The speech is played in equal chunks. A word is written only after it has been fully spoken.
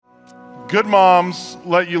Good moms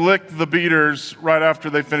let you lick the beaters right after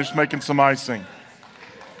they finish making some icing.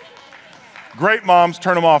 Great moms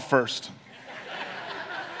turn them off first.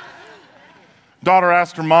 Daughter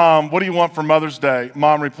asked her mom, "What do you want for Mother's Day?"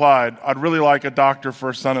 Mom replied, "I'd really like a doctor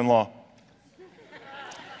for a son-in-law."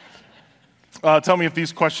 Tell me if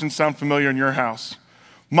these questions sound familiar in your house.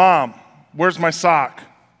 Mom, where's my sock?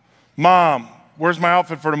 Mom, where's my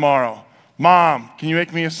outfit for tomorrow? Mom, can you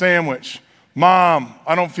make me a sandwich? Mom,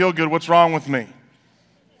 I don't feel good. What's wrong with me?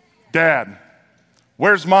 Dad,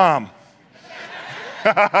 where's mom?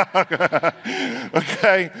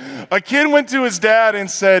 Okay. A kid went to his dad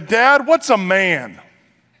and said, "Dad, what's a man?"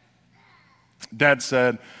 Dad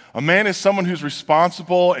said, "A man is someone who's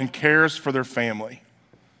responsible and cares for their family."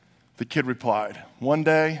 The kid replied, "One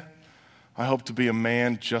day, I hope to be a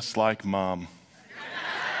man just like mom."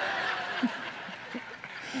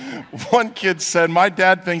 One kid said, "My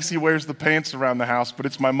dad thinks he wears the pants around the house, but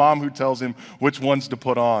it's my mom who tells him which ones to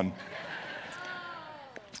put on."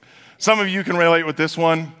 Some of you can relate with this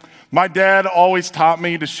one. My dad always taught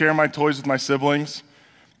me to share my toys with my siblings.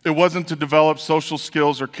 It wasn't to develop social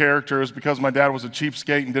skills or character. It was because my dad was a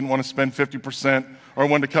cheapskate and didn't want to spend 50% or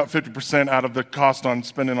wanted to cut 50% out of the cost on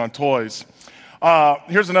spending on toys.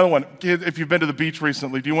 Here's another one. If you've been to the beach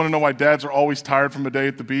recently, do you want to know why dads are always tired from a day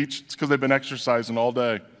at the beach? It's because they've been exercising all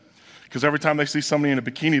day. Because every time they see somebody in a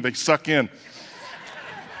bikini, they suck in.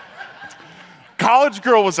 College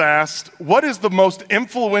girl was asked, "What is the most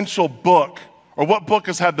influential book, or what book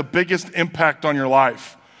has had the biggest impact on your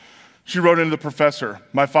life?" She wrote into the professor,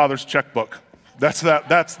 "My father's checkbook."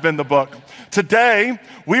 That's been the book. Today,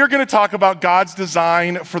 we are going to talk about God's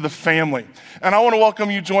design for the family. And I want to welcome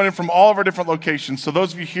you joining from all of our different locations. So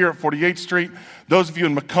those of you here at 48th Street, those of you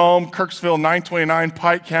in Macomb, Kirksville, 929,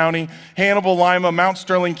 Pike County, Hannibal, Lima, Mount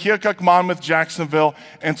Sterling, Keokuk, Monmouth, Jacksonville,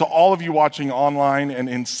 and to all of you watching online and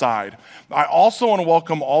inside. I also want to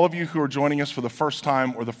welcome all of you who are joining us for the first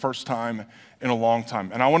time or the first time in a long time.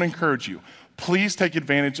 And I want to encourage you, please take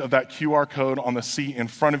advantage of that QR code on the seat in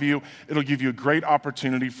front of you. It'll give you a great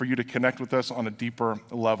opportunity for you to connect with us on a deeper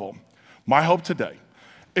level. My hope today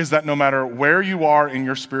is that no matter where you are in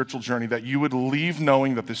your spiritual journey, that you would leave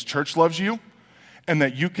knowing that this church loves you and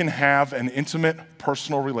that you can have an intimate,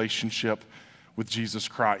 personal relationship with Jesus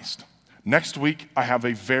Christ. Next week, I have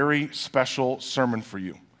a very special sermon for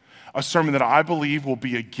you, a sermon that I believe will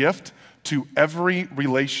be a gift to every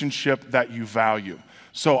relationship that you value.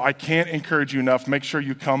 So I can't encourage you enough. Make sure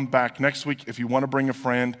you come back next week. If you want to bring a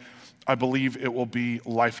friend, I believe it will be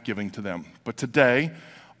life-giving to them. But today,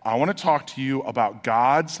 I want to talk to you about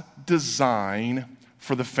God's design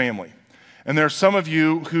for the family. And there are some of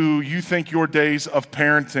you who you think your days of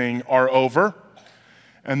parenting are over.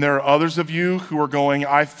 And there are others of you who are going,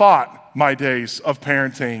 "I thought my days of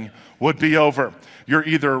parenting would be over." You're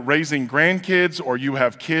either raising grandkids or you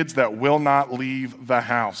have kids that will not leave the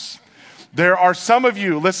house. There are some of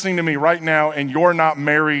you listening to me right now and you're not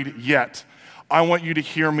married yet. I want you to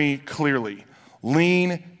hear me clearly.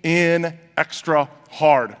 Lean in extra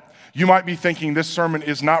hard. You might be thinking this sermon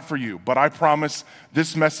is not for you, but I promise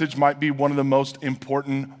this message might be one of the most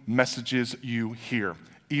important messages you hear,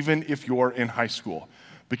 even if you're in high school.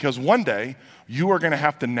 Because one day, you are going to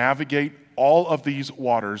have to navigate all of these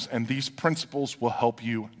waters, and these principles will help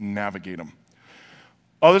you navigate them.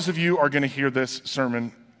 Others of you are going to hear this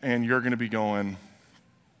sermon and you're going to be going,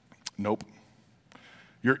 "Nope."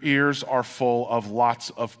 Your ears are full of lots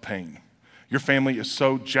of pain. Your family is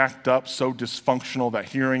so jacked up, so dysfunctional that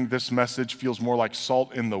hearing this message feels more like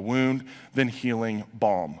salt in the wound than healing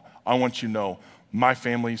balm. I want you to know, my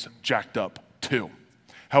family's jacked up too.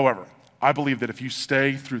 However, I believe that if you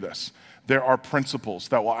stay through this, there are principles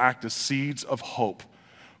that will act as seeds of hope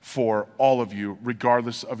for all of you,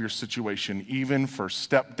 regardless of your situation, even for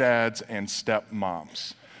stepdads and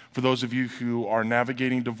stepmoms. For those of you who are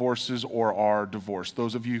navigating divorces or are divorced,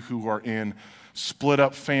 those of you who are in split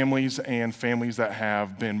up families and families that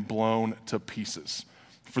have been blown to pieces.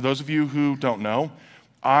 For those of you who don't know,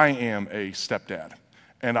 I am a stepdad,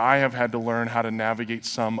 and I have had to learn how to navigate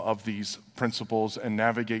some of these principles and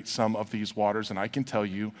navigate some of these waters, and I can tell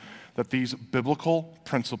you that these biblical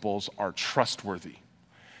principles are trustworthy,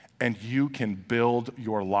 and you can build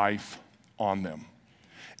your life on them.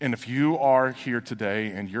 And if you are here today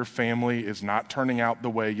and your family is not turning out the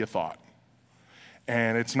way you thought,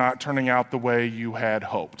 and it's not turning out the way you had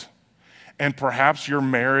hoped, and perhaps your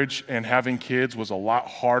marriage and having kids was a lot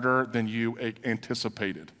harder than you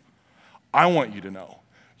anticipated, I want you to know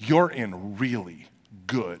you're in really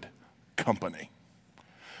good company.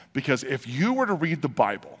 Because if you were to read the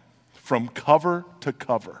Bible from cover to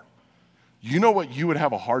cover, you know what you would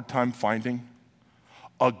have a hard time finding?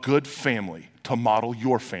 a good family to model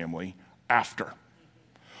your family after.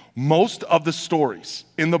 Most of the stories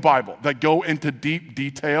in the Bible that go into deep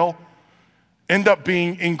detail end up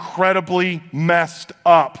being incredibly messed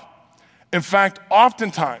up. In fact,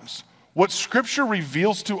 oftentimes, what Scripture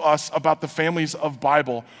reveals to us about the families of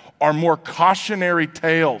Bible are more cautionary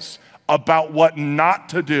tales about what not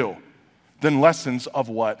to do than lessons of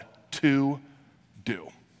what to do.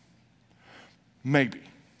 Maybe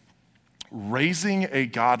raising a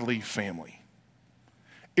godly family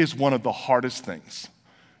is one of the hardest things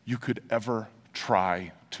you could ever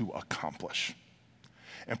try to accomplish.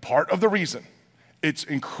 And part of the reason it's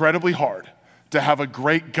incredibly hard to have a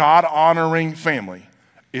great God-honoring family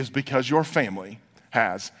is because your family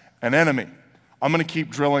has an enemy. I'm going to keep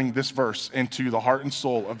drilling this verse into the heart and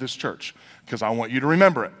soul of this church because I want you to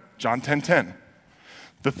remember it. John 10:10.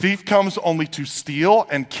 The thief comes only to steal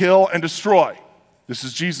and kill and destroy. This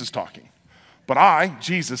is Jesus talking. But I,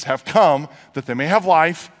 Jesus, have come that they may have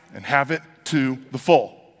life and have it to the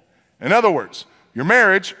full. In other words, your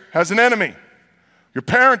marriage has an enemy. Your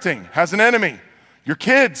parenting has an enemy. Your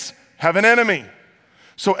kids have an enemy.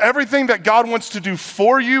 So everything that God wants to do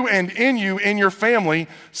for you and in you, in your family,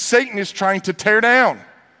 Satan is trying to tear down.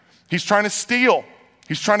 He's trying to steal.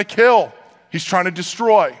 He's trying to kill. He's trying to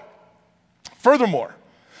destroy. Furthermore,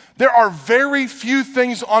 there are very few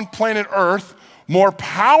things on planet Earth more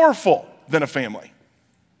powerful than a family.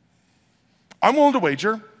 I'm willing to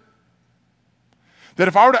wager that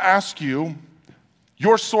if I were to ask you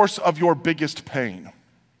your source of your biggest pain,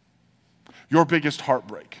 your biggest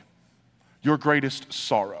heartbreak, your greatest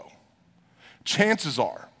sorrow, chances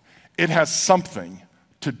are it has something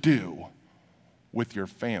to do with your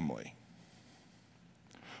family.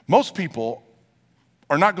 Most people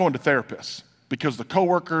are not going to therapists because the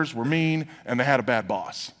coworkers were mean and they had a bad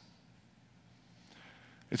boss.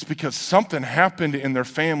 It's because something happened in their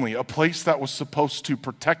family, a place that was supposed to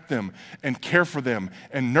protect them and care for them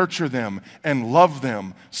and nurture them and love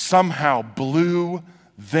them somehow blew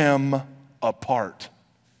them apart.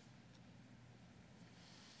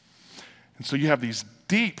 And so you have these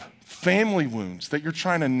deep family wounds that you're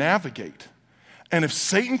trying to navigate. And if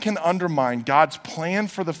Satan can undermine God's plan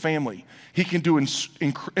for the family, he can do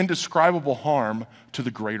indescribable harm to the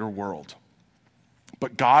greater world.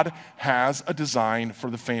 But God has a design for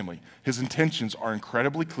the family. His intentions are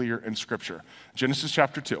incredibly clear in Scripture. Genesis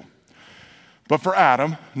chapter 2. But for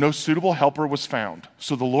Adam, no suitable helper was found.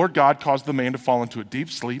 So the Lord God caused the man to fall into a deep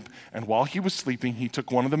sleep, and while he was sleeping, he took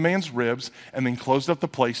one of the man's ribs and then closed up the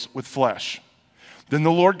place with flesh. Then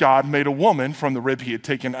the Lord God made a woman from the rib he had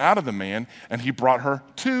taken out of the man, and he brought her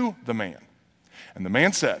to the man. And the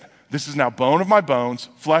man said, "This is now bone of my bones,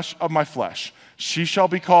 flesh of my flesh. She shall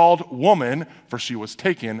be called woman, for she was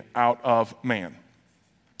taken out of man."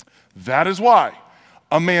 That is why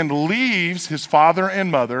a man leaves his father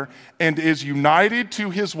and mother and is united to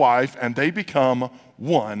his wife, and they become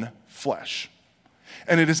one flesh.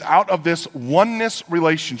 And it is out of this oneness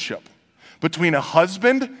relationship between a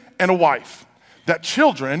husband and a wife that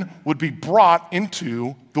children would be brought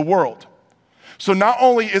into the world. So not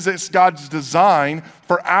only is it God's design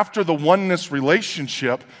for after the oneness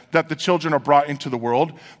relationship that the children are brought into the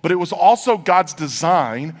world, but it was also God's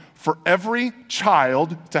design for every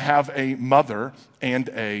child to have a mother and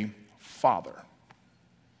a father.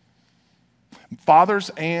 Fathers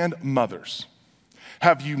and mothers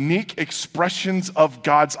have unique expressions of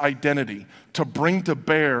God's identity to bring to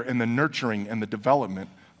bear in the nurturing and the development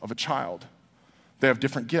of a child. They have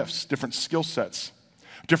different gifts, different skill sets,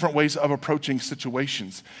 different ways of approaching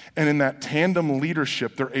situations. And in that tandem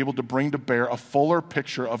leadership, they're able to bring to bear a fuller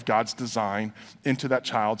picture of God's design into that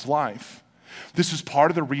child's life. This is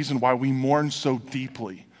part of the reason why we mourn so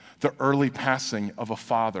deeply the early passing of a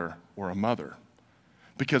father or a mother,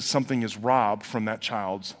 because something is robbed from that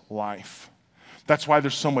child's life. That's why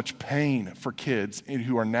there's so much pain for kids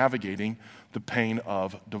who are navigating the pain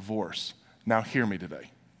of divorce. Now hear me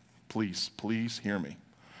today. Please hear me.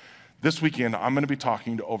 This weekend, I'm going to be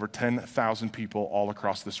talking to over 10,000 people all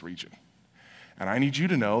across this region. And I need you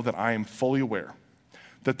to know that I am fully aware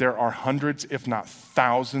that there are hundreds, if not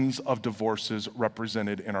thousands, of divorces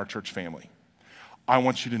represented in our church family. I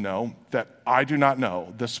want you to know that I do not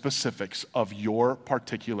know the specifics of your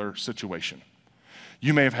particular situation.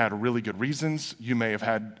 You may have had really good reasons. You may have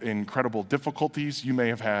had incredible difficulties. You may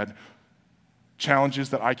have had challenges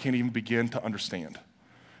that I can't even begin to understand.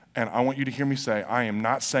 And I want you to hear me say, I am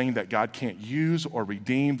not saying that God can't use or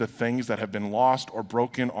redeem the things that have been lost or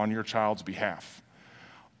broken on your child's behalf.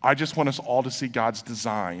 I just want us all to see God's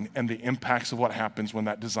design and the impacts of what happens when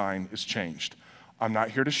that design is changed. I'm not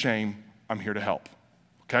here to shame, I'm here to help,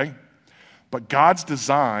 okay? But God's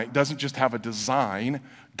design doesn't just have a design,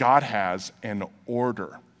 God has an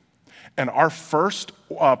order. And our first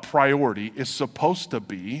priority is supposed to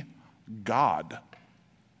be God.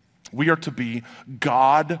 We are to be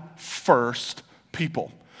God-first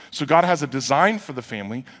people. So God has a design for the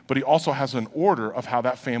family, but he also has an order of how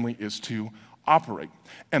that family is to operate.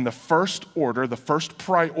 And the first order, the first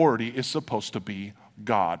priority is supposed to be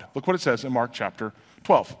God. Look what it says in Mark chapter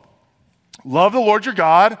 12. Love the Lord your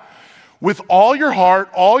God with all your heart,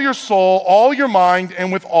 all your soul, all your mind,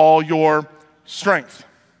 and with all your strength.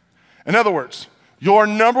 In other words, your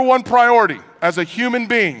number one priority as a human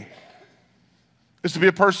being is to be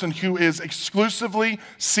a person who is exclusively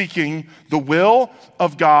seeking the will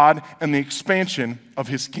of God and the expansion of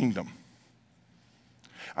his kingdom.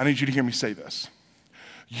 I need you to hear me say this.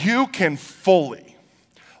 You can fully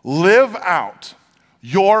live out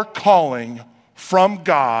your calling from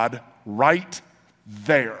God right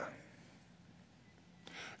there.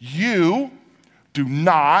 You do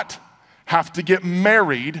not have to get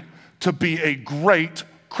married to be a great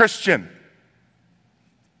Christian.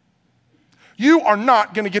 You are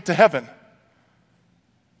not going to get to heaven,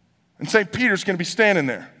 and St. Peter's going to be standing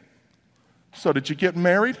there. So did you get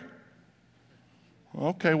married?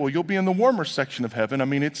 Okay, well, you'll be in the warmer section of heaven. I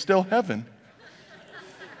mean, it's still heaven.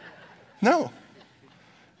 No.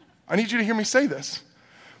 I need you to hear me say this.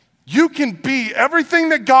 You can be everything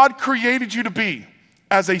that God created you to be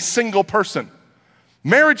as a single person.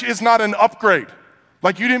 Marriage is not an upgrade.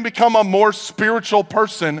 Like you didn't become a more spiritual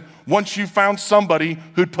person once you found somebody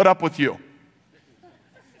who'd put up with you.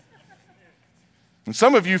 And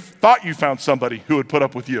some of you thought you found somebody who would put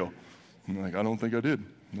up with you. I'm like, I don't think I did.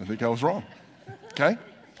 I think I was wrong. Okay?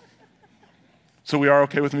 So we are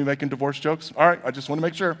okay with me making divorce jokes? All right, I just want to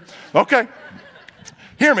make sure. Okay.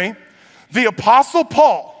 Hear me. The Apostle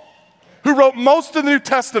Paul, who wrote most of the New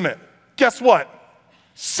Testament, guess what?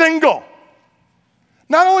 Single.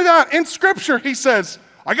 Not only that, in Scripture, he says,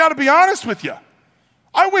 I got to be honest with you.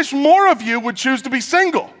 I wish more of you would choose to be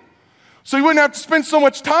single. So you wouldn't have to spend so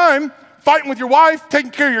much time fighting with your wife,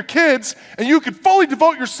 taking care of your kids, and you could fully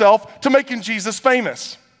devote yourself to making Jesus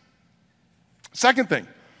famous. Second thing,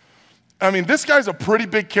 I mean, this guy's a pretty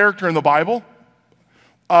big character in the Bible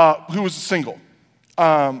who was single.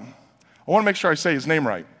 I want to make sure I say his name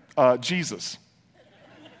right. Jesus.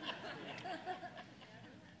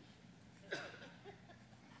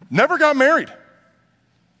 Never got married.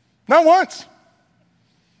 Not once.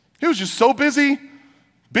 He was just so busy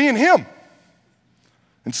being him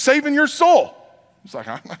and saving your soul. He's like,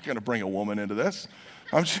 I'm not going to bring a woman into this.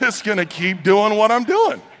 I'm just going to keep doing what I'm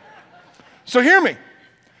doing. So hear me.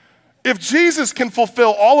 If Jesus can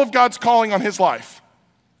fulfill all of God's calling on his life,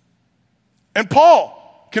 and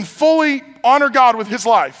Paul can fully honor God with his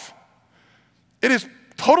life, it is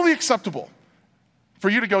totally acceptable for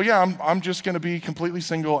you to go, yeah, I'm just going to be completely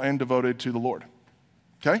single and devoted to the Lord.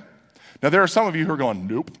 Okay? Now, there are some of you who are going,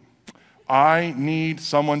 nope, I need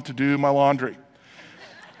someone to do my laundry.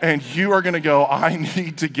 And you are going to go, I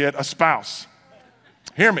need to get a spouse.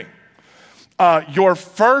 Hear me. Your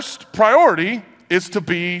first priority is to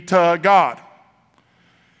be to God.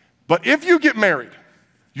 But if you get married,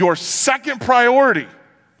 your second priority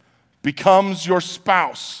becomes your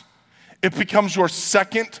spouse. It becomes your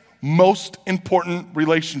second most important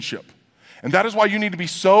relationship. And that is why you need to be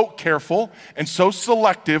so careful and so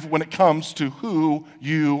selective when it comes to who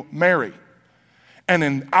you marry. And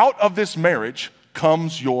then out of this marriage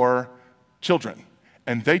comes your children,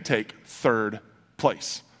 and they take third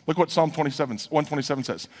place. Look what Psalm 127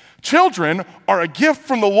 says. Children are a gift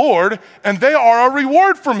from the Lord, and they are a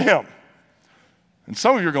reward from him. And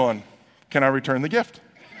some of you are going, can I return the gift?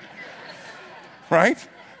 Right?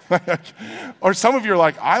 Or some of you are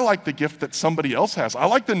like, I like the gift that somebody else has. I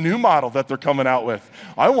like the new model that they're coming out with.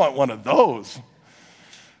 I want one of those.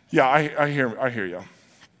 Yeah, I hear you.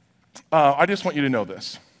 I just want you to know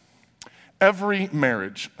this. Every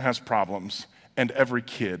marriage has problems, and every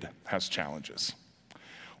kid has challenges.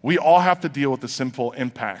 We all have to deal with the sinful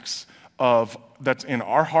impacts of that's in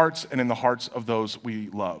our hearts and in the hearts of those we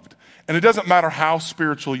loved. And it doesn't matter how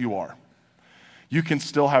spiritual you are. You can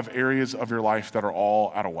still have areas of your life that are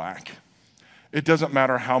all out of whack. It doesn't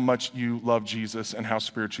matter how much you love Jesus and how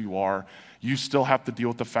spiritual you are. You still have to deal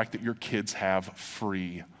with the fact that your kids have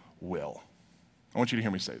free will. I want you to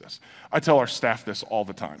hear me say this. I tell our staff this all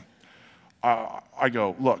the time. I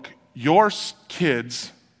go, look, your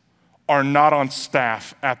kids are not on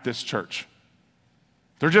staff at this church.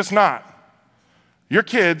 They're just not. Your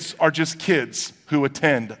kids are just kids who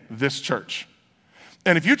attend this church.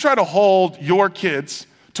 And if you try to hold your kids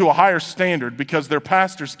to a higher standard because they're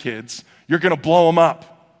pastor's kids, you're going to blow them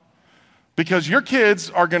up. Because your kids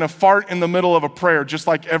are gonna fart in the middle of a prayer just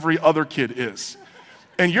like every other kid is.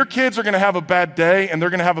 And your kids are gonna have a bad day and they're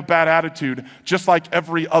gonna have a bad attitude just like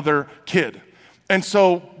every other kid. And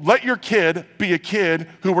so let your kid be a kid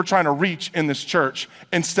who we're trying to reach in this church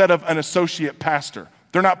instead of an associate pastor.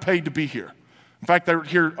 They're not paid to be here. In fact, they're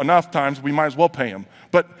here enough times, we might as well pay them.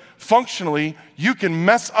 But functionally, you can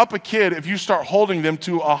mess up a kid if you start holding them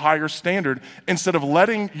to a higher standard instead of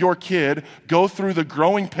letting your kid go through the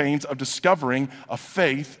growing pains of discovering a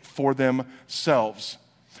faith for themselves.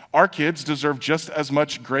 Our kids deserve just as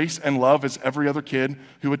much grace and love as every other kid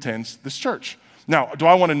who attends this church. Now, do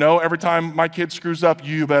I want to know every time my kid screws up?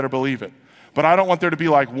 You better believe it. But I don't want there to be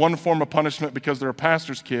like one form of punishment because they're a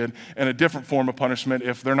pastor's kid and a different form of punishment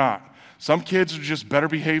if they're not. Some kids are just better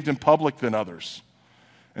behaved in public than others.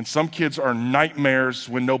 And some kids are nightmares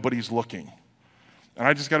when nobody's looking. And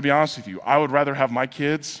I just got to be honest with you. I would rather have my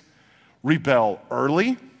kids rebel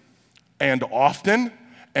early and often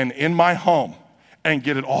and in my home and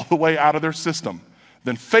get it all the way out of their system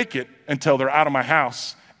than fake it until they're out of my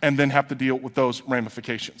house and then have to deal with those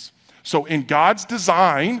ramifications. So in God's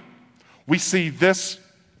design, we see this,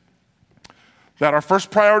 that our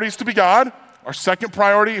first priority is to be God. Our second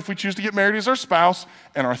priority, if we choose to get married, is our spouse.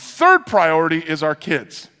 And our third priority is our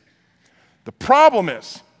kids. The problem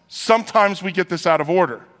is, sometimes we get this out of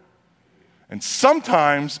order. And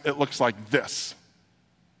sometimes it looks like this.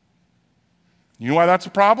 You know why that's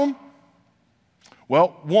a problem?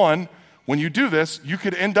 Well, one, when you do this, you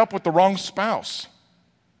could end up with the wrong spouse.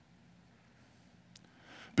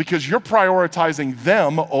 Because you're prioritizing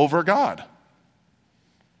them over God.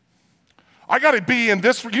 I got to be in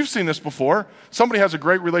this, you've seen this before. Somebody has a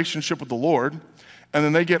great relationship with the Lord, and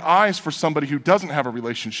then they get eyes for somebody who doesn't have a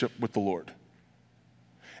relationship with the Lord.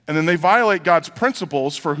 And then they violate God's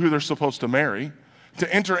principles for who they're supposed to marry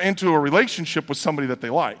to enter into a relationship with somebody that they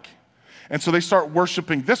like. And so they start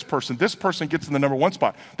worshiping this person. This person gets in the number one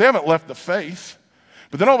spot. They haven't left the faith,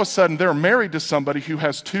 but then all of a sudden they're married to somebody who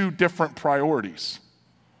has two different priorities,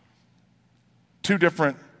 two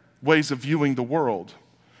different ways of viewing the world,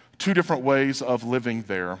 two different ways of living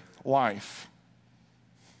their life.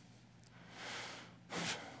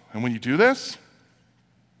 And when you do this,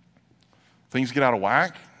 things get out of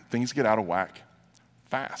whack. Things get out of whack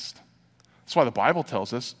fast. That's why the Bible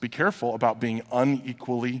tells us, be careful about being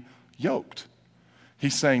unequally yoked.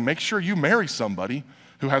 He's saying, make sure you marry somebody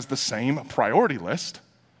who has the same priority list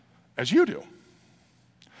as you do.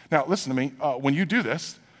 Now, listen to me. When you do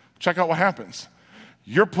this, check out what happens.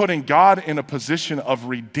 You're putting God in a position of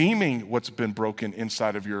redeeming what's been broken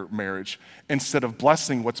inside of your marriage instead of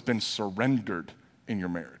blessing what's been surrendered in your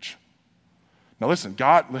marriage. Now listen,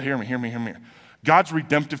 God, hear me. God's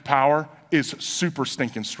redemptive power is super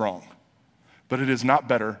stinking strong, but it is not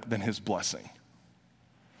better than his blessing.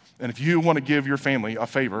 And if you want to give your family a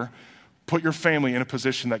favor, put your family in a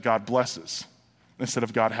position that God blesses instead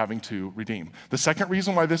of God having to redeem. The second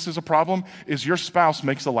reason why this is a problem is your spouse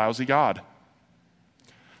makes a lousy God.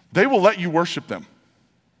 They will let you worship them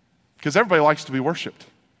because everybody likes to be worshiped.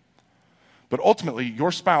 But ultimately,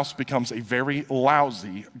 your spouse becomes a very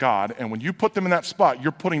lousy God, and when you put them in that spot,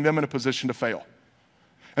 you're putting them in a position to fail.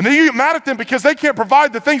 And then you get mad at them because they can't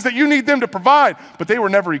provide the things that you need them to provide, but they were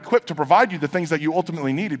never equipped to provide you the things that you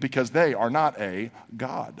ultimately needed because they are not a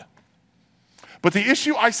God. But the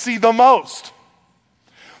issue I see the most,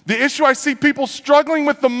 the issue I see people struggling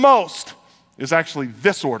with the most is actually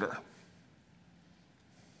this order.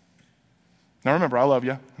 Now remember, I love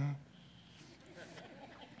you.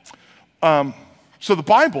 So the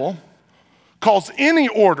Bible calls any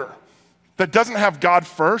order that doesn't have God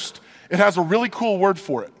first, it has a really cool word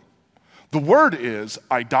for it. The word is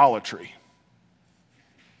idolatry.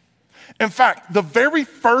 In fact, the very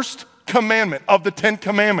first commandment of the 10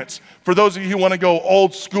 commandments, for those of you who want to go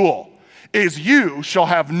old school, is you shall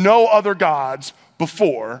have no other gods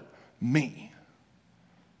before me.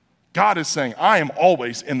 God is saying, I am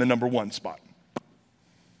always in the number one spot.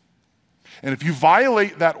 And if you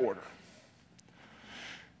violate that order,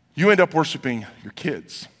 you end up worshiping your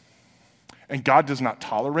kids. And God does not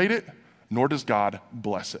tolerate it, nor does God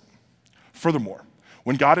bless it. Furthermore,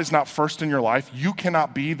 when God is not first in your life, you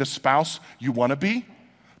cannot be the spouse you want to be,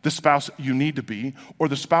 the spouse you need to be, or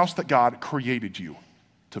the spouse that God created you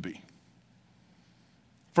to be.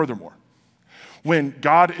 Furthermore, when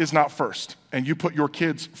God is not first and you put your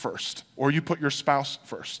kids first or you put your spouse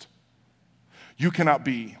first, you cannot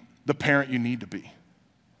be the parent you need to be,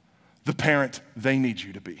 the parent they need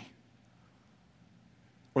you to be,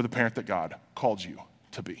 or the parent that God called you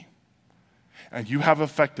to be. And you have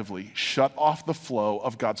effectively shut off the flow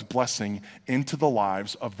of God's blessing into the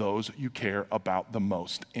lives of those you care about the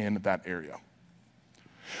most in that area.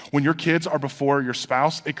 When your kids are before your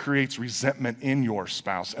spouse, it creates resentment in your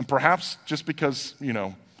spouse. And perhaps just because,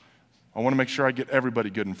 I want to make sure I get everybody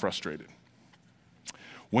good and frustrated.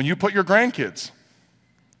 When you put your grandkids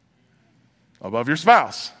above your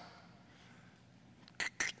spouse,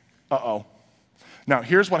 uh-oh. Now,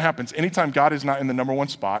 here's what happens. Anytime God is not in the number one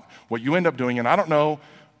spot, what you end up doing, and I don't know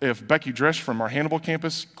if Becky Drish from our Hannibal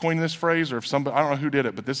campus coined this phrase or if somebody, I don't know who did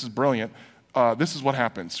it, but this is brilliant. This is what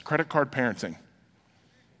happens. Credit card parenting.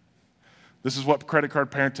 This is what credit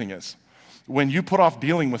card parenting is. When you put off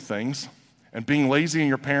dealing with things and being lazy in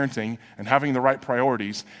your parenting and having the right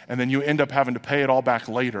priorities, and then you end up having to pay it all back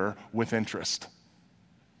later with interest.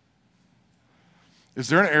 Is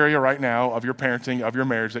there an area right now of your parenting, of your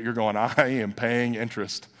marriage that you're going, I am paying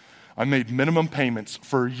interest? I made minimum payments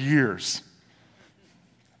for years,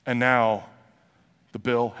 and now the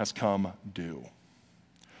bill has come due.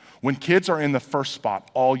 When kids are in the first spot,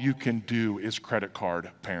 all you can do is credit card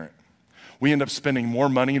parent. We end up spending more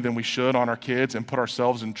money than we should on our kids and put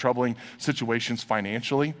ourselves in troubling situations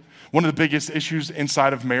financially. One of the biggest issues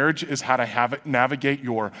inside of marriage is how to navigate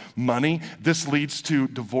your money. This leads to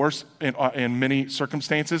divorce in many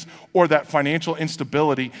circumstances, or that financial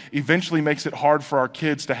instability eventually makes it hard for our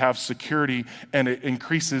kids to have security, and it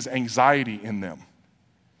increases anxiety in them.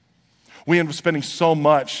 We end up spending so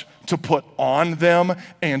much to put on them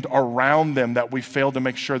and around them that we fail to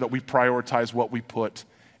make sure that we prioritize what we put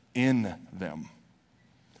in them.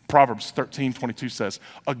 Proverbs 13:22 says,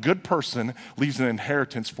 a good person leaves an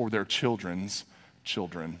inheritance for their children's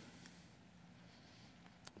children.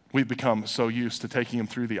 We've become so used to taking them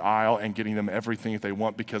through the aisle and getting them everything that they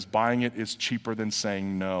want because buying it is cheaper than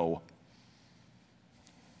saying no.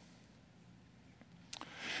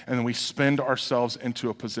 And then we spend ourselves into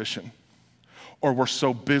a position, or we're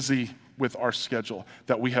so busy with our schedule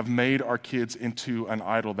that we have made our kids into an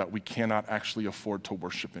idol that we cannot actually afford to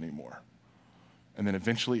worship anymore. And then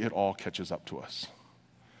eventually it all catches up to us.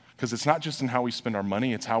 Because it's not just in how we spend our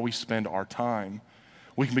money, it's how we spend our time.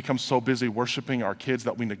 We can become so busy worshiping our kids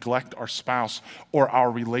that we neglect our spouse or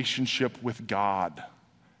our relationship with God.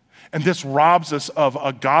 And this robs us of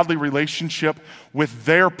a godly relationship with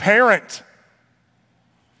their parent.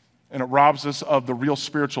 And it robs us of the real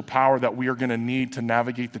spiritual power that we are going to need to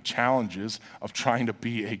navigate the challenges of trying to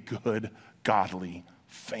be a good, godly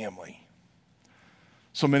family.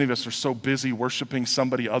 So many of us are so busy worshiping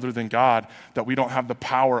somebody other than God that we don't have the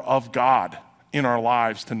power of God in our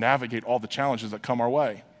lives to navigate all the challenges that come our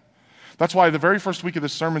way. That's why the very first week of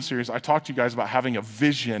this sermon series, I talked to you guys about having a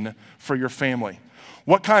vision for your family.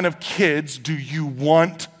 What kind of kids do you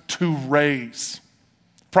want to raise?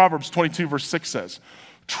 Proverbs 22 verse 6 says,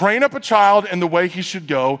 train up a child in the way he should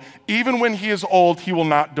go. Even when he is old, he will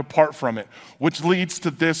not depart from it, which leads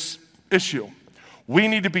to this issue. We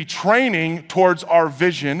need to be training towards our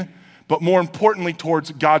vision, but more importantly,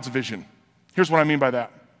 towards God's vision. Here's what I mean by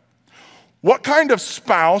that. What kind of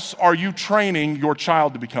spouse are you training your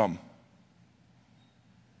child to become?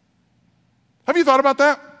 Have you thought about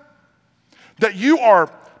that? That you are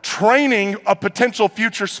training a potential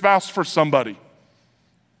future spouse for somebody.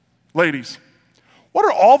 Ladies, what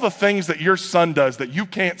are all the things that your son does that you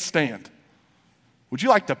can't stand? Would you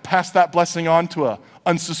like to pass that blessing on to an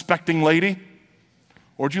unsuspecting lady?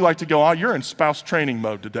 Or would you like to go, oh, you're in spouse training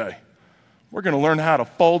mode today. We're going to learn how to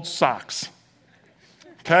fold socks.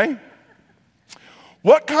 Okay?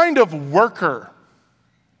 What kind of worker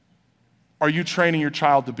are you training your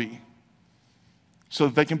child to be so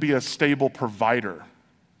that they can be a stable provider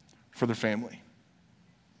for their family?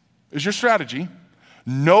 Is your strategy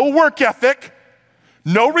no work ethic,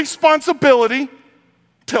 no responsibility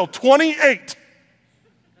till 28?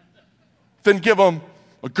 Then give them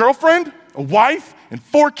a girlfriend, a wife, and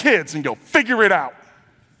 4 kids and go figure it out?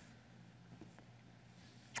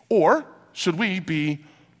 Or should we be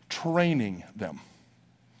training them?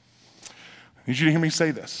 I need you to hear me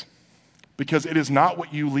say this, because it is not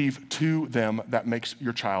what you leave to them that makes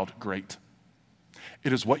your child great.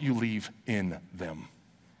 It is what you leave in them.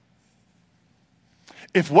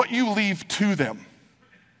 If what you leave to them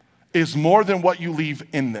is more than what you leave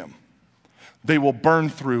in them, they will burn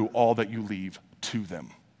through all that you leave to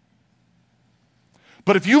them.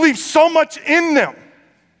 But if you leave so much in them,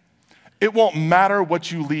 it won't matter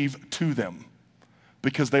what you leave to them,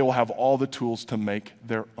 because they will have all the tools to make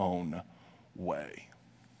their own way.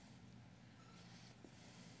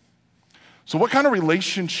 So what kind of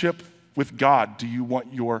relationship with God do you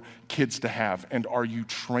want your kids to have, and are you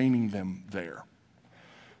training them there?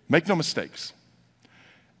 Make no mistakes.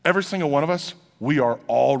 Every single one of us, we are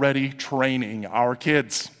already training our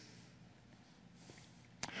kids.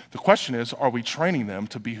 The question is, are we training them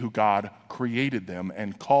to be who God created them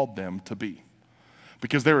and called them to be?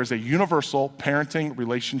 Because there is a universal parenting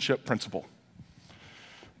relationship principle.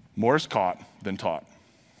 More is caught than taught.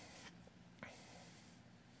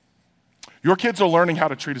 Your kids are learning how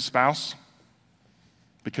to treat a spouse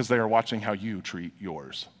because they are watching how you treat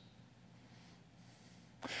yours.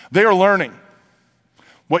 They are learning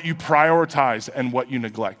what you prioritize and what you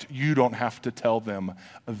neglect. You don't have to tell them,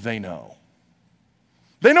 they know.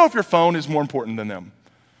 They know if your phone is more important than them.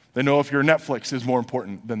 They know if your Netflix is more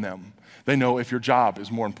important than them. They know if your job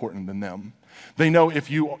is more important than them. They know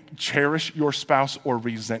if you cherish your spouse or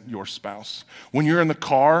resent your spouse. When you're in the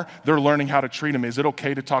car, they're learning how to treat them. Is it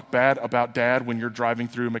okay to talk bad about dad when you're driving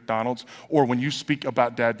through McDonald's? Or when you speak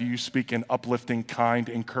about dad, do you speak in uplifting, kind,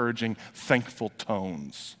 encouraging, thankful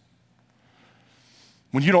tones?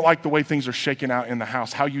 When you don't like the way things are shaken out in the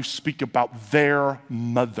house, how you speak about their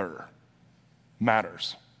mother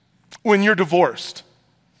matters. When you're divorced,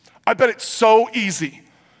 I bet it's so easy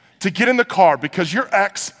to get in the car because your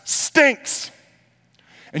ex stinks.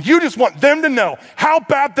 And you just want them to know how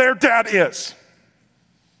bad their dad is.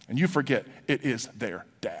 And you forget it is their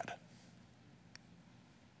dad.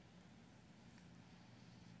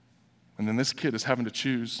 And then this kid is having to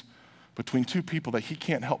choose between two people that he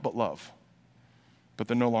can't help but love, but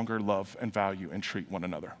they no longer love and value and treat one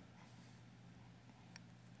another.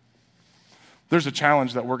 There's a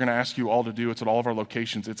challenge that we're going to ask you all to do. It's at all of our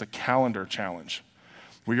locations. It's a calendar challenge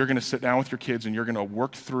where you're going to sit down with your kids and you're going to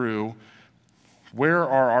work through, where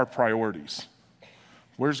are our priorities?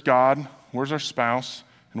 Where's God? Where's our spouse?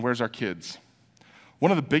 And where's our kids?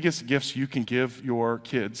 One of the biggest gifts you can give your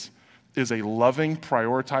kids is a loving,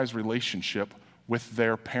 prioritized relationship with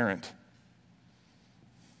their parent.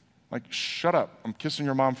 Like, shut up, I'm kissing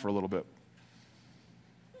your mom for a little bit.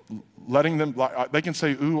 Letting them, they can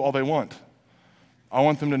say ooh all they want. I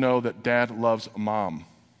want them to know that dad loves mom.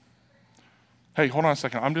 Hey, hold on a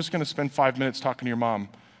second. I'm just going to spend 5 minutes talking to your mom.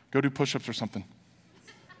 Go do push-ups or something.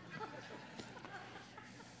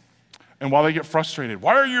 And while they get frustrated,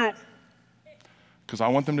 why are you? Because I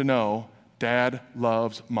want them to know dad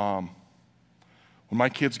loves mom. When my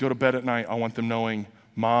kids go to bed at night, I want them knowing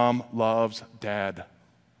mom loves dad.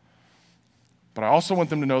 But I also want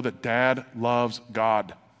them to know that dad loves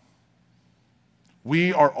God.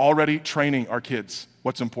 We are already training our kids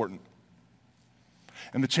what's important.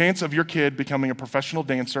 And the chance of your kid becoming a professional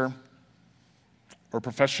dancer or a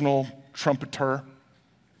professional trumpeter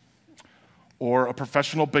or a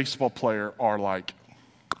professional baseball player are like.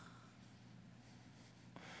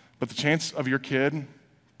 But the chance of your kid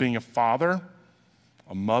being a father,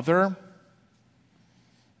 a mother,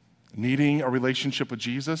 needing a relationship with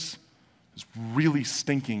Jesus is really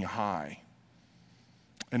stinking high.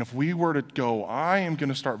 And if we were to go, I am going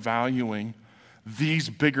to start valuing these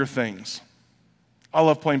bigger things. I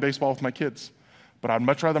love playing baseball with my kids, but I'd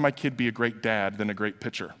much rather my kid be a great dad than a great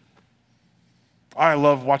pitcher. I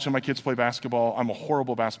love watching my kids play basketball. I'm a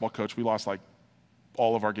horrible basketball coach. We lost like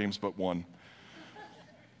all of our games but one.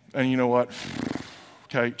 And you know what?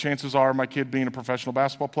 Okay, chances are my kid being a professional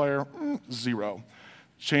basketball player, 0.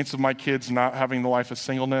 Chance of my kids not having the life of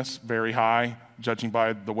singleness, very high. Judging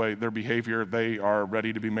by the way their behavior, they are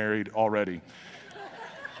ready to be married already.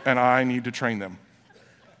 And I need to train them.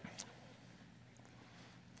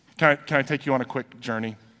 Can I take you on a quick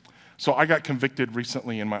journey? So I got convicted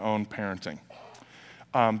recently in my own parenting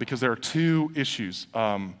because there are 2 issues.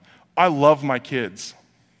 I love my kids,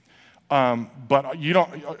 but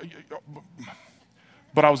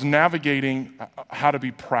I was navigating how to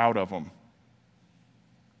be proud of them.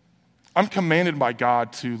 I'm commanded by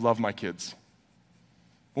God to love my kids.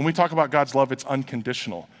 When we talk about God's love, it's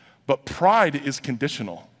unconditional. But pride is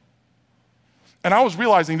conditional. And I was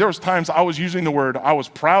realizing there was times I was using the word, I was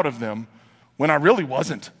proud of them, when I really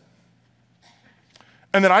wasn't.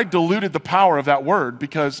 And then I diluted the power of that word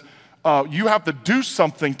because you have to do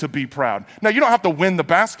something to be proud. Now, you don't have to win the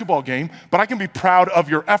basketball game, but I can be proud of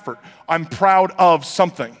your effort. I'm proud of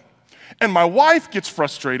something. And my wife gets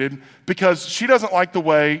frustrated because she doesn't like the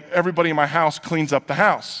way everybody in my house cleans up the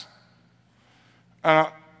house.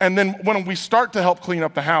 And then when we start to help clean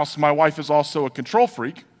up the house, my wife is also a control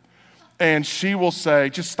freak. And she will say,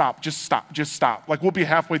 just stop, just stop, just stop. Like, we'll be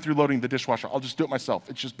halfway through loading the dishwasher. I'll just do it myself.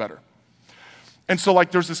 It's just better. And so,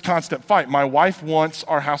 like, there's this constant fight. My wife wants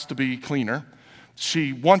our house to be cleaner.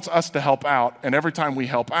 She wants us to help out. And every time we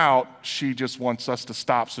help out, she just wants us to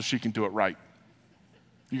stop so she can do it right.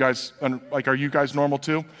 You guys, like, are you guys normal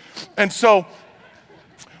too? And so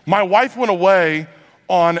my wife went away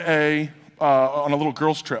on a on a little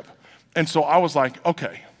girls' trip. And so I was like,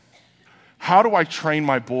 okay, how do I train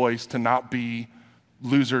my boys to not be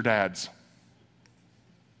loser dads?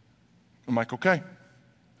 I'm like, okay,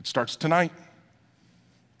 it starts tonight.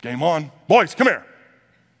 Game on. Boys, come here.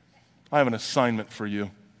 I have an assignment for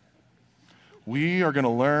you. We are going to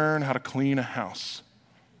learn how to clean a house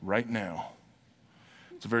right now.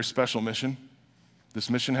 It's a very special mission. This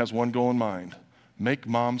mission has one goal in mind: make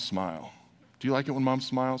mom smile. Do you like it when mom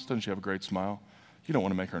smiles? Doesn't she have a great smile? You don't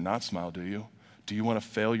want to make her not smile, do you? Do you want to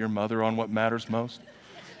fail your mother on what matters most?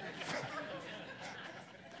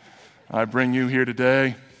 I bring you here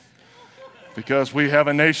today because we have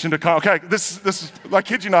a nation to conquer. Okay, this is, I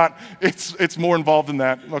kid you not, it's more involved than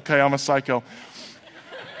that. Okay, I'm a psycho.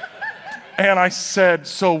 And I said,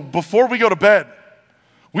 so before we go to bed,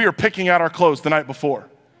 we are picking out our clothes the night before.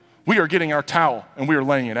 We are getting our towel and we are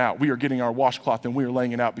laying it out. We are getting our washcloth and we are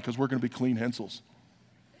laying it out because we're going to be clean Hentzels.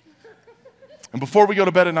 And before we go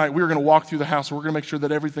to bed at night, we're going to walk through the house and we're going to make sure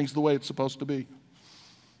that everything's the way it's supposed to be.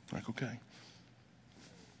 I'm like, okay.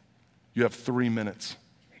 You have 3 minutes.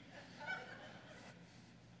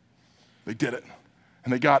 They did it.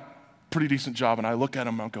 And they got a pretty decent job. And I look at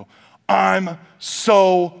them and I go, I'm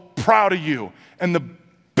so proud of you. And the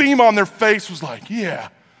beam on their face was like, yeah,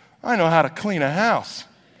 I know how to clean a house.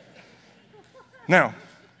 Now,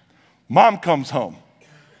 mom comes home.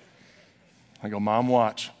 I go, Mom,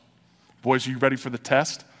 watch. Boys, are you ready for the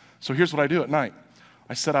test? So here's what I do at night.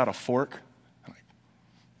 I set out a fork.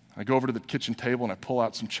 I go over to the kitchen table and I pull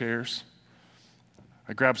out some chairs.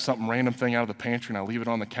 I grab something random thing out of the pantry and I leave it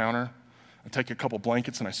on the counter. I take a couple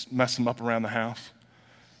blankets and I mess them up around the house.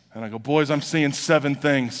 And I go, boys, I'm seeing 7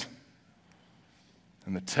 things.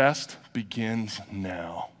 And the test begins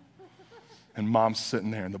now. And mom's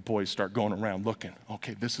sitting there and the boys start going around looking.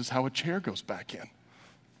 Okay, this is how a chair goes back in.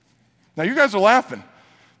 Now you guys are laughing,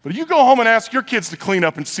 but you go home and ask your kids to clean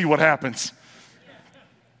up and see what happens.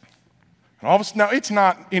 And all of a sudden, now it's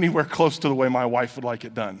not anywhere close to the way my wife would like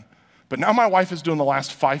it done. But now my wife is doing the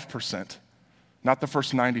last 5%, not the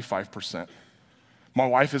first 95%. My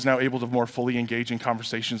wife is now able to more fully engage in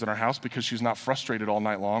conversations in our house because she's not frustrated all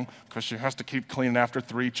night long because she has to keep cleaning after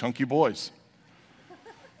 3 chunky boys.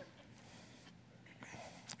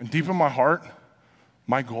 And deep in my heart,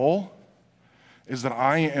 my goal is that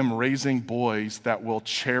I am raising boys that will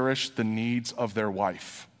cherish the needs of their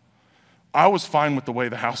wife. I was fine with the way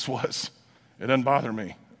the house was. It doesn't bother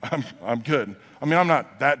me. I'm good. I mean, I'm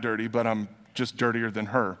not that dirty, but I'm just dirtier than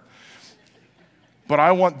her. But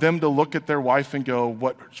I want them to look at their wife and go,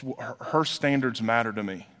 what her standards matter to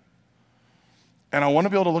me. And I want to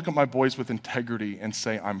be able to look at my boys with integrity and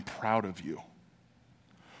say, I'm proud of you.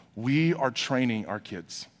 We are training our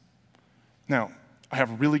kids. Now, I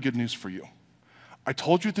have really good news for you. I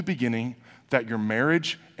told you at the beginning that your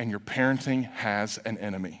marriage and your parenting has an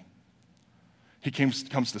enemy. He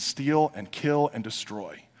comes to steal and kill and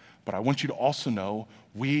destroy. But I want you to also know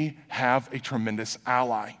we have a tremendous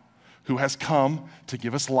ally who has come to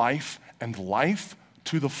give us life and life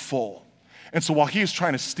to the full. And so while he is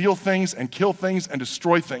trying to steal things and kill things and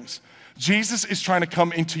destroy things, Jesus is trying to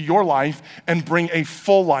come into your life and bring a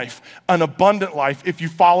full life, an abundant life if you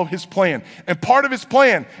follow his plan. And part of his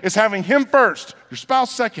plan is having him first, your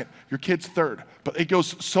spouse second, your kids third. But it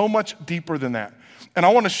goes so much deeper than that. And I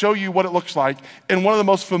want to show you what it looks like in one of the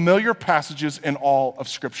most familiar passages in all of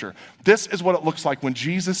Scripture. This is what it looks like when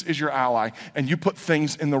Jesus is your ally and you put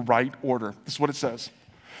things in the right order. This is what it says.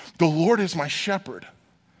 The Lord is my shepherd.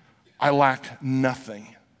 I lack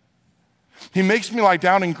nothing. He makes me lie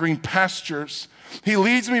down in green pastures. He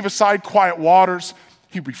leads me beside quiet waters.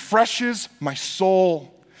 He refreshes my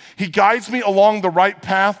soul. He guides me along the right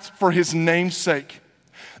path for his name's sake.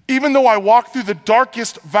 Even though I walk through the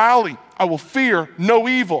darkest valley, I will fear no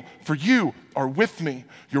evil, for you are with me.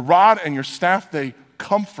 Your rod and your staff, they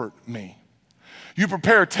comfort me. You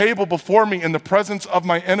prepare a table before me in the presence of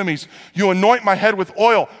my enemies. You anoint my head with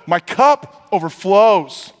oil. My cup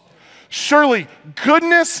overflows. Surely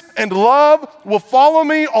goodness and love will follow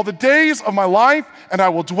me all the days of my life, and I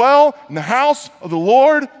will dwell in the house of the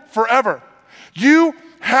Lord forever. You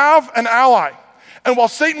have an ally. And while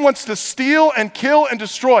Satan wants to steal and kill and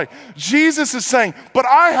destroy, Jesus is saying, but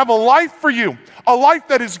I have a life for you, a life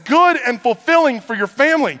that is good and fulfilling for your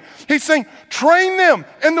family. He's saying, train them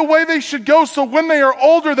in the way they should go so when they are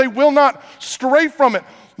older, they will not stray from it.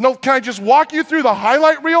 No, can I just walk you through the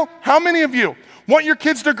highlight reel? How many of you want your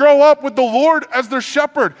kids to grow up with the Lord as their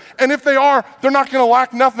shepherd? And if they are, they're not going to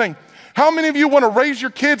lack nothing. How many of you want to raise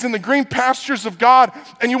your kids in the green pastures of God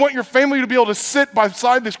and you want your family to be able to sit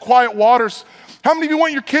beside these quiet waters? How many of you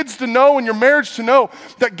want your kids to know and your marriage to know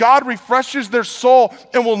that God refreshes their soul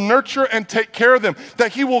and will nurture and take care of them,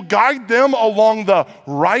 that he will guide them along the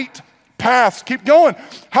right paths? Keep going.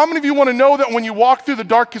 How many of you want to know that when you walk through the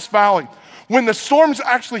darkest valley, when the storms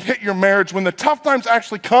actually hit your marriage, when the tough times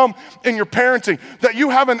actually come in your parenting, that you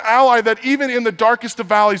have an ally that even in the darkest of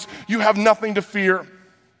valleys, you have nothing to fear?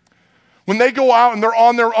 When they go out and they're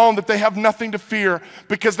on their own, that they have nothing to fear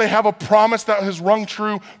because they have a promise that has rung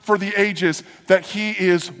true for the ages, that he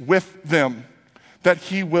is with them, that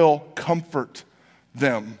he will comfort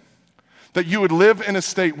them. That you would live in a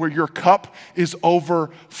state where your cup is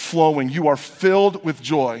overflowing. You are filled with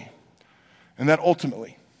joy. And that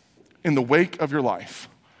ultimately, in the wake of your life,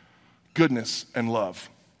 goodness and love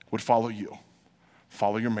would follow you.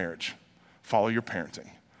 Follow your marriage. Follow your parenting.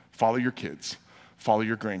 Follow your kids. Follow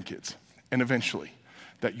your grandkids. And eventually,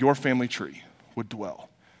 that your family tree would dwell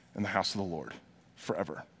in the house of the Lord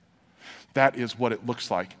forever. That is what it looks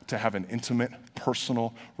like to have an intimate,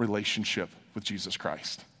 personal relationship with Jesus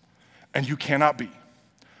Christ. And you cannot be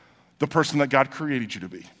the person that God created you to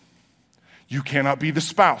be. You cannot be the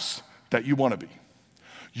spouse that you want to be.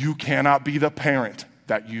 You cannot be the parent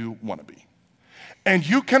that you want to be. And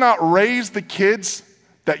you cannot raise the kids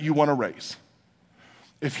that you want to raise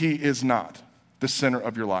if he is not the center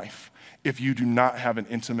of your life, if you do not have an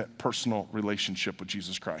intimate, personal relationship with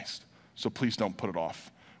Jesus Christ. So please don't put it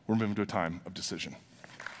off. We're moving to a time of decision.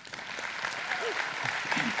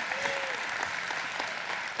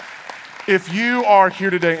 If you are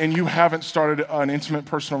here today and you haven't started an intimate,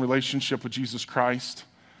 personal relationship with Jesus Christ,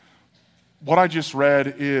 what I just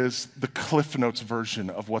read is the Cliff Notes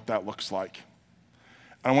version of what that looks like.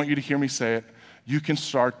 I want you to hear me say it. You can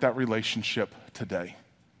start that relationship today.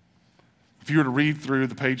 If you were to read through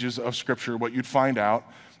the pages of Scripture, what you'd find out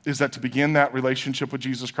is that to begin that relationship with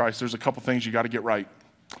Jesus Christ, there's a couple things you got to get right.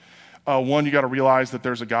 One, you got to realize that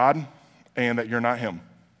there's a God and that you're not him.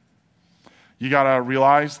 You got to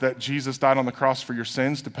realize that Jesus died on the cross for your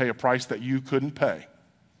sins to pay a price that you couldn't pay.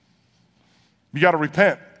 You got to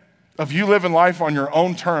repent of you living life on your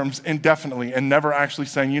own terms indefinitely and never actually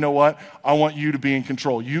saying, you know what, I want you to be in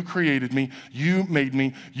control. You created me. You made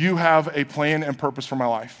me. You have a plan and purpose for my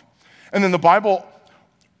life. And then the Bible,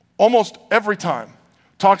 almost every time,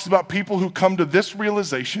 talks about people who come to this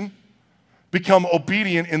realization, become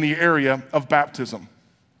obedient in the area of baptism.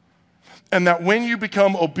 And that when you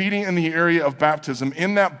become obedient in the area of baptism,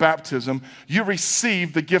 in that baptism, you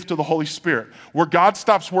receive the gift of the Holy Spirit, where God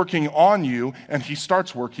stops working on you and he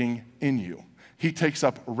starts working in you. He takes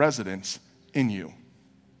up residence in you.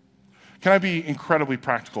 Can I be incredibly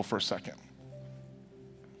practical for a second?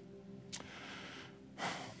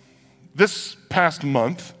 This past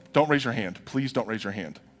month, don't raise your hand. Please don't raise your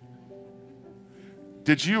hand.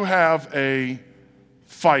 Did you have a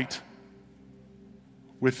fight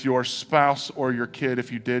with your spouse or your kid?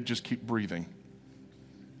 If you did, just keep breathing.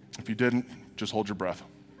 If you didn't, just hold your breath.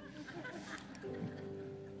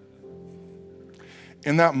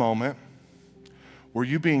 In that moment, were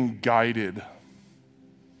you being guided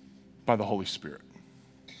by the Holy Spirit?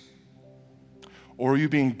 Or were you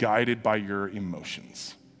being guided by your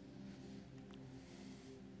emotions?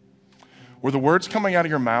 Were the words coming out of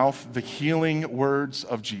your mouth the healing words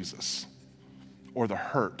of Jesus or the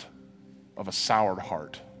hurt of a soured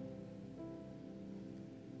heart?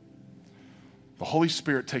 The Holy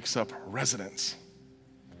Spirit takes up residence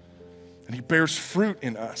and he bears fruit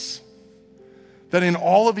in us. That in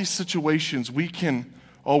all of these situations we can,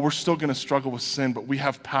 we're still going to struggle with sin, but we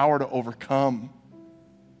have power to overcome.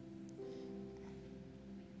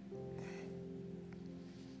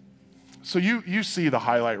 So you see the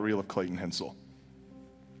highlight reel of Clayton Hentzel.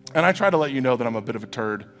 And I try to let you know that I'm a bit of a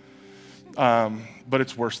turd, but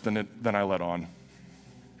it's worse than I let on.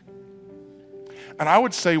 And I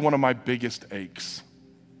would say one of my biggest aches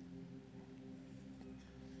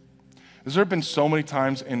is there have been so many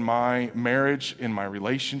times in my marriage, in my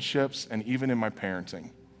relationships, and even in my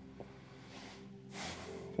parenting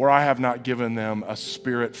where I have not given them a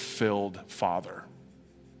spirit-filled father.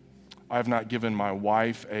 I have not given my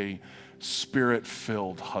wife a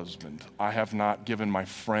spirit-filled husband. I have not given my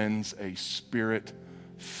friends a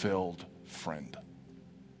spirit-filled friend.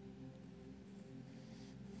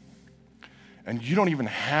 And you don't even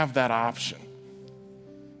have that option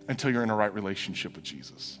until you're in a right relationship with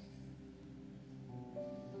Jesus.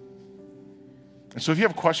 And so if you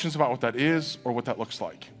have questions about what that is or what that looks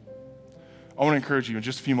like, I want to encourage you in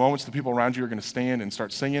just a few moments, the people around you are going to stand and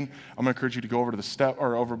start singing. I'm going to encourage you to go over to the step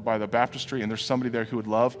or over by the baptistry, and there's somebody there who would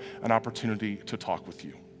love an opportunity to talk with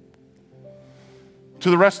you. To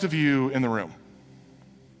the rest of you in the room,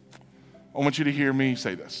 I want you to hear me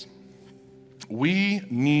say this. We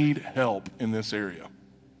need help in this area.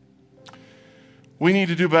 We need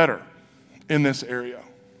to do better in this area.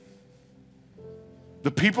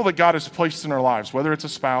 The people that God has placed in our lives, whether it's a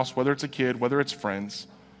spouse, whether it's a kid, whether it's friends,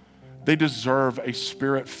 they deserve a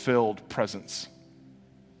spirit-filled presence.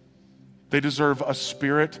 They deserve a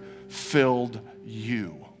spirit-filled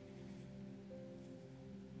you.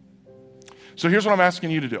 So here's what I'm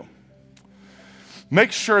asking you to do.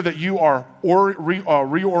 Make sure that you are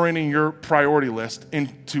reorienting your priority list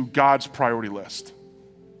into God's priority list.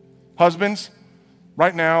 Husbands,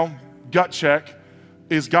 right now, gut check,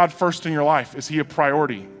 is God first in your life? Is he a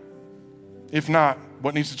priority? If not,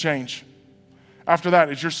 what needs to change? After that,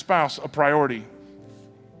 is your spouse a priority?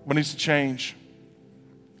 What needs to change?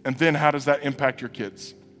 And then how does that impact your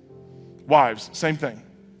kids? Wives, same thing.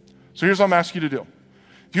 So here's what I'm asking you to do.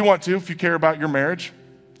 If you want to, if you care about your marriage,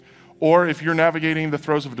 or if you're navigating the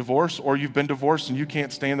throes of a divorce, or you've been divorced and you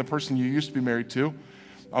can't stand the person you used to be married to,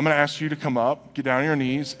 I'm going to ask you to come up, get down on your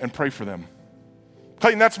knees, and pray for them.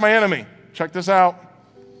 Clayton, that's my enemy. Check this out.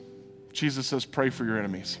 Jesus says, pray for your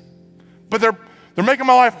enemies. But they're making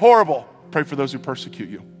my life horrible. Pray for those who persecute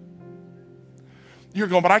you. You're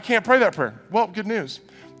going, but I can't pray that prayer. Well, good news.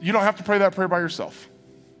 You don't have to pray that prayer by yourself.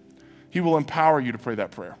 He will empower you to pray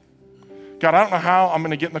that prayer. God, I don't know how I'm going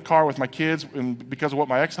to get in the car with my kids and because of what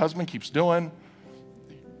my ex-husband keeps doing.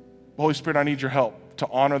 Holy Spirit, I need your help to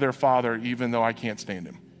honor their father even though I can't stand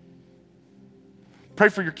him. Pray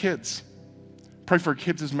for your kids. Pray for your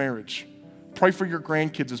kids' marriage. Pray for your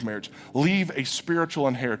grandkids' marriage. Leave a spiritual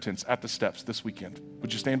inheritance at the steps this weekend.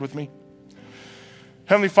 Would you stand with me?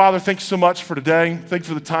 Heavenly Father, thanks so much for today. Thanks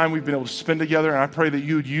for the time we've been able to spend together. And I pray that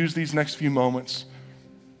you would use these next few moments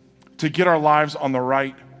to get our lives on the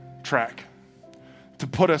right track, to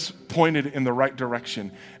put us pointed in the right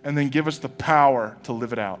direction, and then give us the power to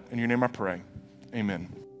live it out. In your name I pray,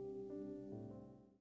 amen.